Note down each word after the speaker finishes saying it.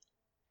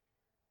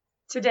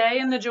Today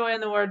in the Joy in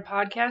the Word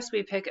podcast,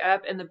 we pick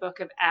up in the book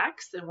of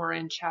Acts, and we're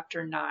in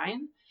chapter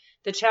 9.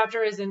 The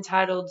chapter is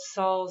entitled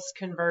Saul's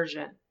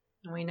Conversion.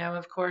 And we know,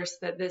 of course,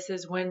 that this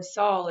is when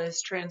Saul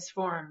is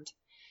transformed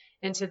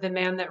into the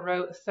man that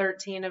wrote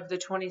 13 of the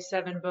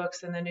 27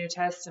 books in the New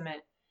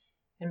Testament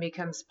and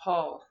becomes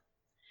Paul.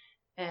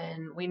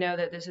 And we know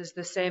that this is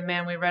the same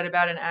man we read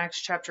about in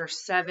Acts chapter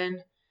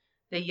 7,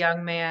 the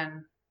young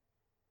man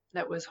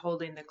that was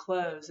holding the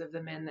clothes of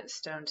the men that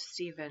stoned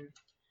Stephen.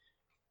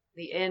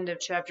 The end of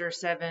chapter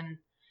 7,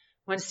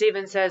 when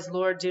Stephen says,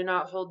 "Lord, do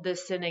not hold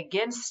this sin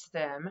against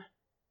them."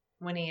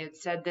 When he had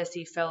said this,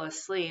 he fell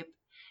asleep,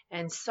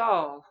 and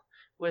Saul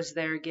was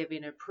there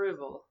giving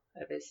approval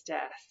of his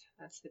death.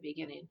 That's the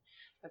beginning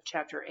of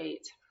chapter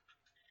 8.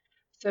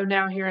 So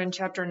now here in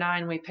chapter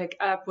 9, we pick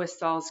up with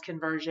Saul's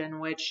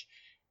conversion, which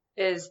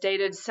is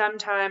dated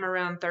sometime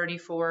around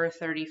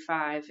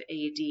 34-35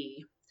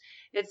 AD.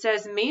 It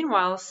says,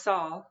 "Meanwhile,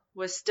 Saul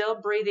was still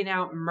breathing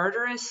out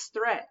murderous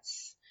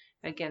threats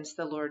against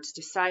the Lord's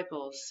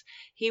disciples.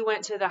 He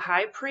went to the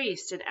high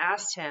priest and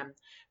asked him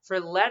for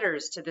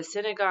letters to the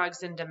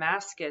synagogues in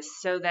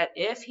Damascus, so that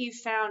if he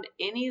found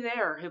any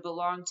there who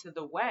belonged to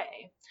the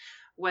way,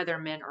 whether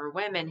men or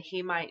women,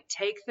 he might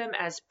take them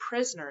as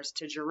prisoners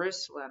to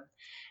Jerusalem.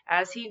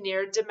 As he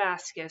neared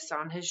Damascus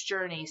on his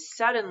journey,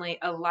 suddenly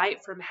a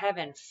light from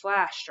heaven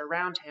flashed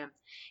around him.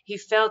 He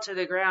fell to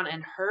the ground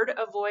and heard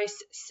a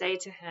voice say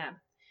to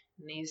him,"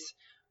 and these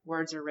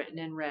words are written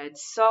in red,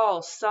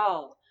 "Saul,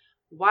 Saul,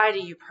 why do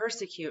you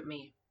persecute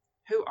me?"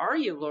 "Who are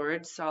you,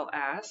 Lord?" Saul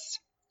asked.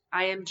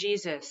 "I am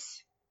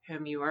Jesus,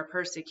 whom you are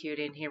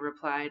persecuting," he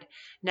replied.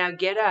 "Now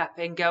get up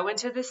and go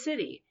into the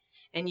city,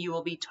 and you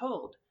will be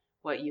told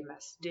what you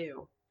must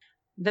do."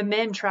 The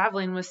men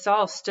traveling with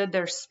Saul stood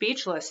there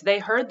speechless. They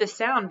heard the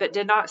sound, but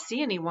did not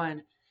see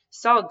anyone.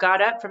 Saul got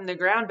up from the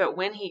ground, but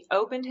when he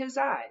opened his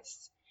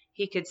eyes,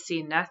 he could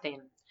see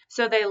nothing.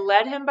 So they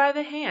led him by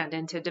the hand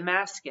into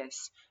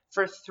Damascus.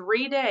 For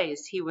 3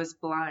 days he was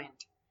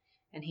blind,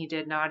 and he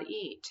did not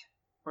eat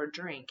or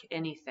drink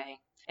anything.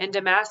 In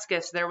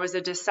Damascus there was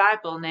a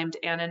disciple named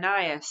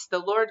Ananias. The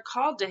Lord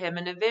called to him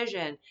in a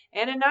vision,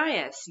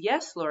 "Ananias."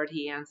 "Yes, Lord,"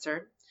 he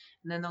answered.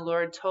 And then the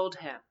Lord told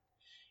him,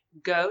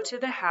 "Go to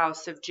the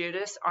house of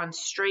Judas on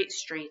Straight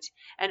Street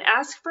and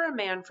ask for a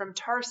man from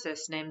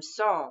Tarsus named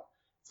Saul,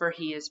 for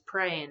he is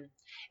praying.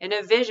 In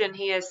a vision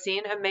he has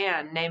seen a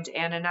man named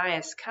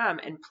Ananias come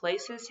and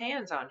place his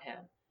hands on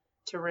him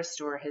to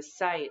restore his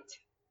sight."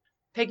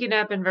 Picking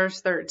up in verse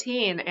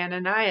 13,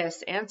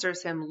 Ananias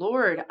answers him,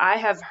 "Lord, I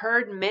have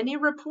heard many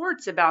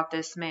reports about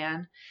this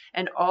man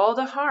and all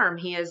the harm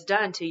he has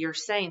done to your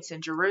saints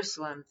in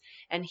Jerusalem,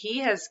 and he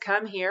has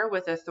come here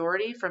with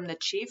authority from the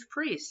chief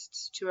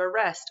priests to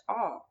arrest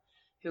all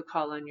who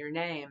call on your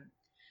name."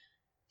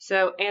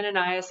 So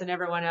Ananias and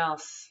everyone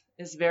else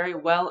is very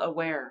well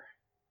aware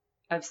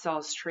of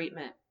Saul's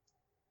treatment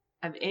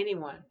of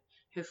anyone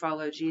who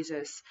followed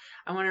Jesus.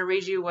 I want to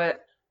read you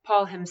what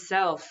Paul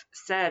himself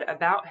said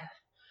about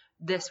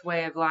this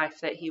way of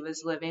life that he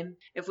was living.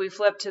 If we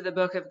flip to the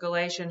book of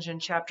Galatians in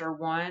chapter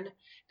 1,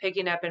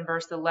 picking up in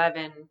verse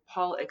 11,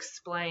 Paul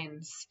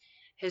explains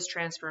his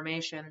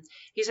transformation.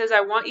 He says,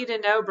 "I want you to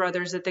know,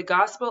 brothers, that the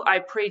gospel I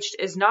preached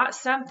is not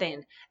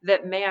something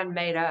that man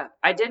made up.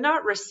 I did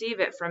not receive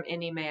it from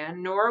any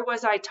man, nor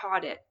was I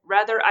taught it.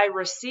 Rather, I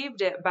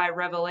received it by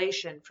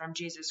revelation from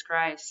Jesus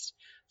Christ.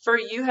 For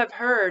you have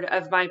heard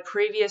of my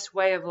previous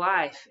way of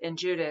life in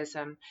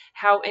Judaism,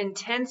 how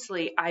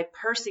intensely I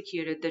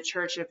persecuted the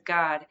church of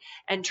God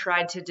and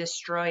tried to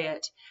destroy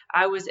it.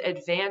 I was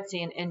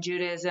advancing in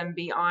Judaism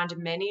beyond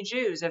many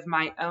Jews of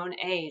my own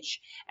age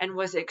and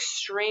was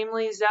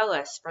extremely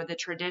zealous for the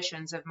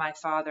traditions of my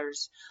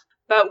fathers.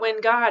 But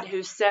when God,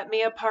 who set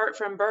me apart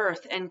from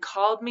birth and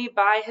called me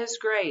by his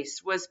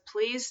grace, was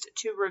pleased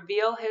to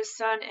reveal his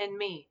Son in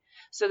me,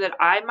 so that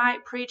I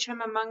might preach him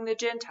among the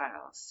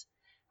Gentiles,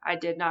 I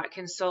did not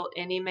consult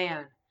any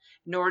man,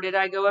 nor did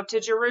I go up to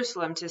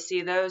Jerusalem to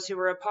see those who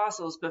were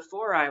apostles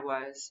before I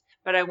was,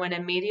 but I went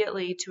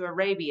immediately to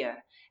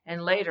Arabia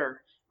and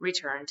later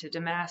returned to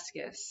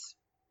Damascus."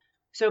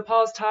 So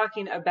Paul's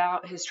talking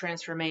about his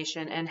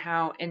transformation and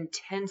how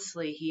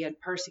intensely he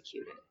had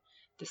persecuted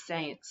the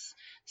saints.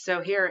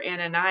 So here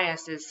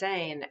Ananias is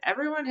saying,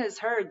 everyone has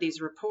heard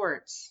these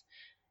reports.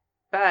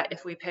 But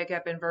if we pick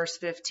up in verse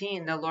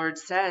 15, the Lord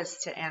says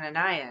to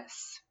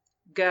Ananias,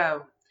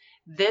 "Go.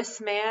 This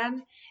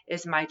man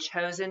is my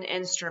chosen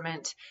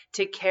instrument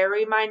to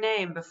carry my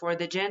name before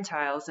the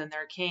Gentiles and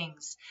their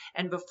kings,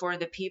 and before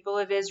the people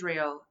of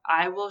Israel.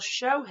 I will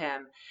show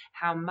him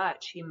how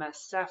much he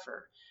must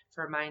suffer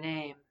for my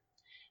name."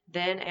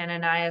 Then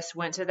Ananias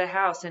went to the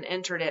house and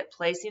entered it.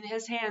 Placing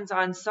his hands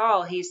on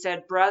Saul, he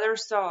said, "Brother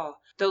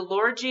Saul, the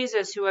Lord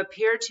Jesus, who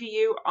appeared to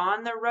you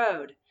on the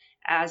road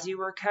as you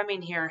were coming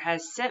here,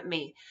 has sent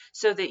me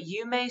so that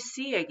you may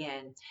see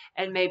again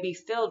and may be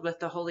filled with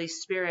the Holy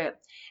Spirit."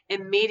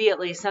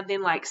 Immediately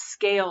something like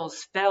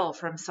scales fell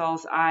from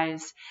Saul's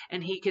eyes,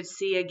 and he could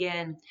see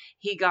again.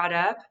 He got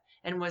up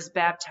and was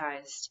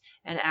baptized,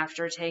 and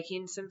after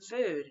taking some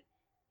food,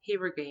 he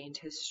regained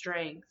his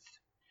strength.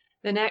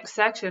 The next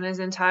section is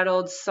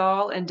entitled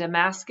Saul in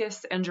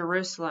Damascus and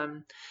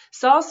Jerusalem.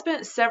 Saul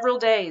spent several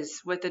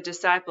days with the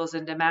disciples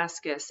in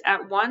Damascus.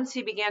 At once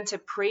he began to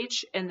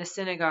preach in the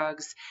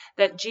synagogues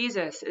that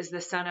Jesus is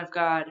the Son of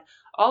God.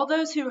 All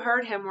those who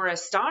heard him were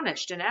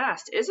astonished and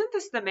asked, "Isn't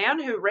this the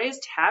man who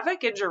raised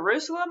havoc in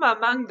Jerusalem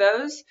among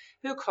those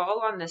who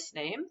call on this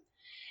name?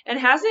 And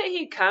hasn't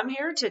he come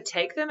here to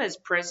take them as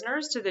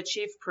prisoners to the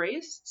chief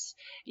priests?"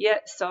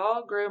 Yet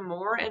Saul grew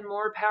more and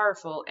more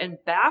powerful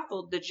and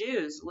baffled the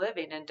Jews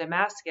living in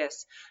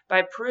Damascus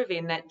by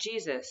proving that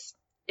Jesus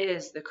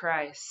is the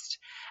Christ.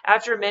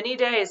 After many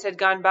days had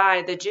gone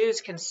by, the Jews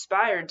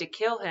conspired to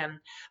kill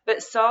him,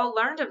 but Saul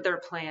learned of their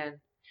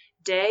plan.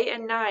 Day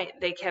and night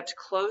they kept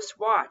close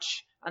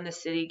watch on the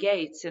city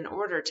gates in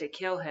order to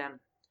kill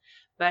him.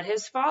 But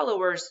his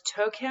followers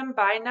took him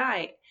by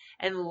night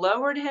and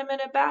lowered him in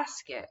a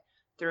basket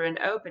through an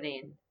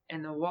opening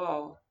in the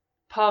wall.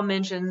 Paul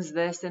mentions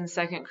this in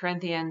 2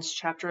 Corinthians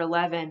chapter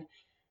 11,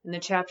 in the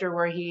chapter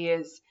where he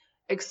is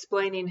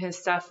explaining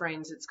his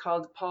sufferings. It's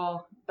called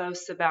Paul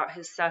Boasts About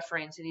His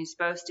Sufferings, and he's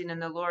boasting in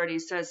the Lord. He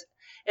says,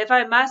 "If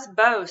I must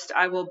boast,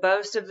 I will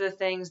boast of the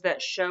things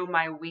that show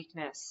my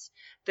weakness.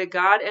 The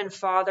God and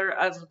Father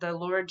of the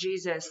Lord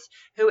Jesus,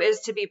 who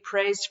is to be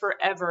praised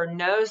forever,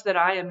 knows that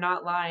I am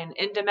not lying.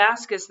 In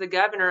Damascus, the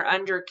governor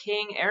under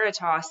King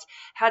Aretas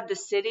had the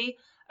city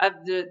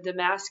of the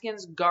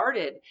Damascus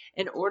guarded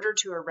in order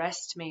to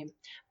arrest me,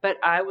 but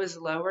I was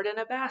lowered in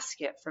a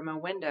basket from a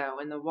window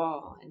in the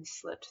wall and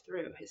slipped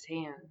through his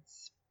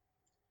hands."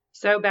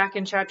 So back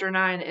in chapter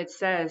 9, it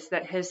says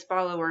that his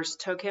followers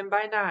took him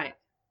by night,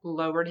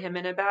 lowered him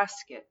in a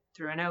basket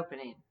through an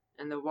opening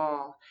in the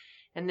wall.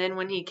 And then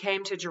when he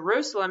came to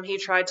Jerusalem, he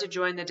tried to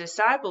join the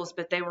disciples,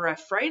 but they were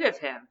afraid of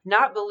him,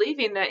 not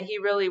believing that he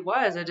really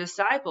was a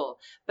disciple.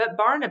 But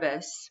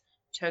Barnabas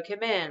took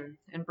him in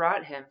and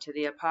brought him to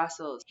the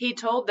apostles. He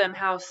told them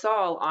how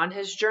Saul on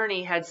his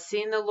journey had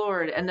seen the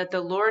Lord and that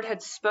the Lord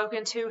had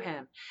spoken to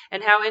him,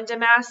 and how in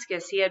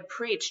Damascus he had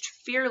preached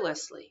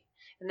fearlessly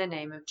in the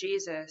name of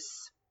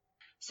Jesus.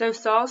 So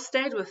Saul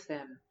stayed with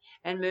them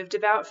and moved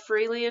about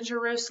freely in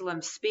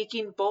Jerusalem,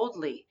 speaking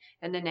boldly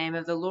in the name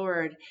of the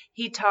Lord.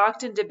 He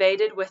talked and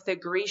debated with the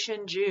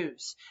Grecian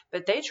Jews,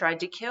 but they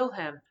tried to kill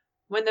him.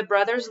 When the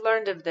brothers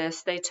learned of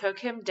this, they took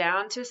him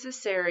down to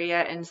Caesarea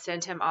and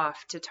sent him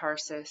off to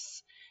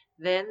Tarsus.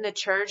 Then the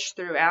church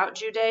throughout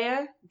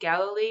Judea,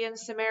 Galilee, and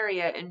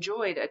Samaria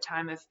enjoyed a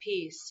time of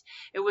peace.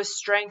 It was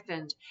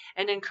strengthened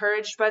and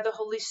encouraged by the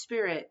Holy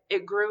Spirit.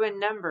 It grew in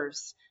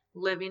numbers,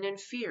 living in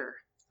fear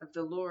of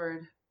the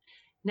Lord.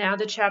 Now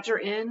the chapter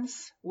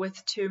ends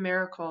with two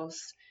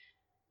miracles.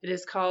 It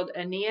is called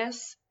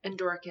Aeneas and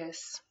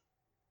Dorcas.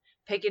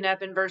 Picking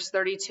up in verse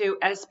 32,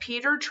 as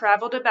Peter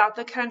traveled about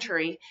the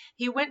country,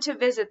 he went to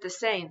visit the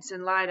saints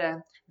in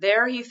Lydda.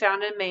 There he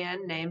found a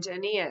man named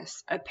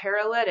Aeneas, a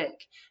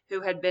paralytic,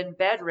 who had been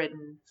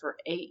bedridden for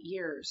 8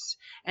 years.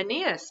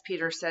 "Aeneas,"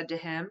 Peter said to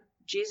him,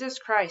 "Jesus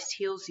Christ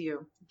heals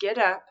you. Get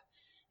up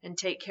and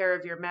take care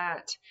of your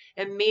mat."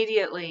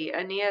 Immediately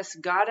Aeneas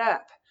got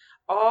up.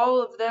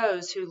 All of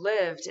those who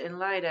lived in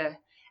Lydda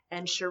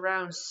and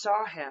Sharon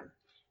saw him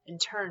and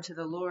turned to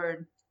the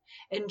Lord.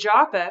 In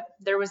Joppa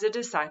there was a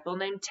disciple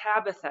named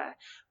Tabitha,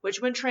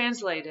 which when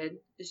translated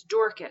is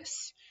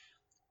Dorcas,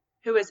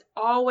 who is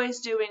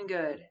always doing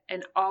good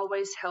and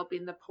always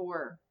helping the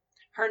poor.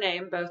 Her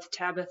name, both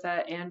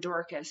Tabitha and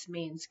Dorcas,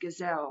 means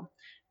gazelle,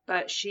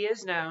 but she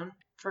is known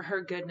for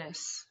her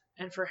goodness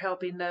and for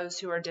helping those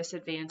who are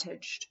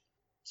disadvantaged.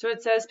 So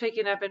it says,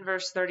 picking up in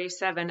verse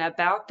 37,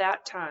 about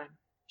that time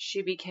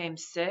she became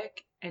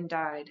sick and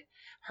died.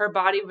 Her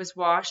body was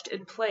washed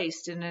and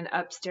placed in an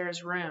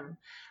upstairs room.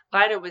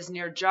 Lydda was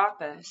near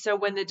Joppa, so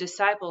when the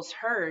disciples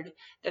heard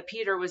that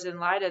Peter was in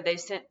Lydda, they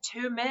sent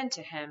 2 men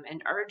to him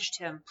and urged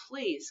him,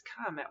 "Please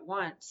come at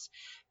once."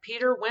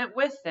 Peter went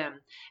with them,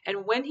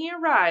 and when he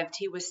arrived,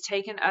 he was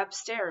taken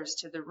upstairs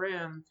to the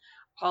room.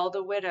 All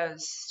the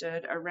widows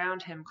stood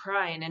around him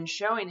crying and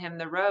showing him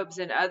the robes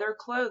and other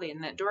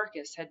clothing that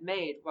Dorcas had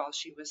made while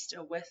she was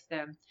still with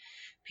them.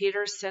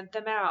 Peter sent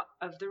them out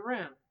of the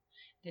room.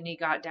 Then he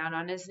got down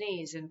on his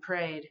knees and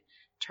prayed.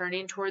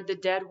 Turning toward the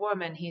dead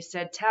woman, he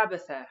said,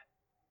 "Tabitha,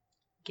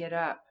 get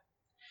up."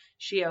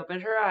 She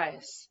opened her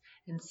eyes,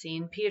 and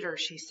seeing Peter,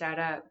 she sat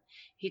up.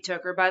 He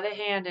took her by the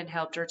hand and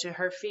helped her to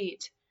her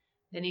feet.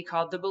 Then he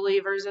called the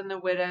believers and the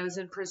widows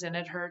and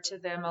presented her to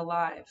them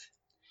alive.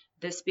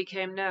 This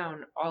became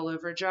known all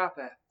over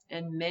Joppa,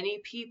 and many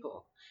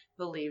people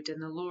believed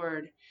in the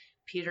Lord.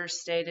 Peter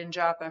stayed in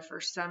Joppa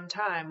for some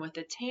time with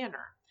a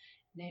tanner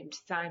named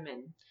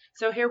Simon.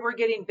 So here we're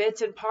getting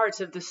bits and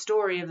parts of the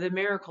story of the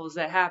miracles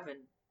that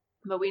happened.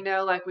 But we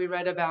know, like we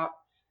read about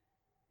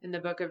in the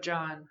book of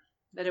John,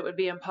 that it would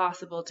be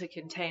impossible to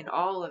contain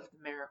all of the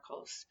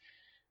miracles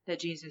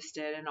that Jesus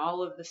did and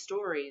all of the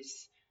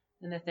stories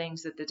and the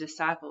things that the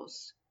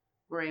disciples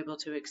were able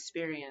to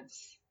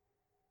experience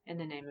in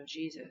the name of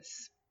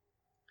Jesus.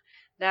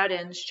 That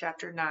ends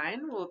chapter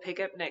 9. We'll pick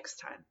up next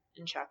time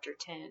in chapter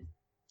 10.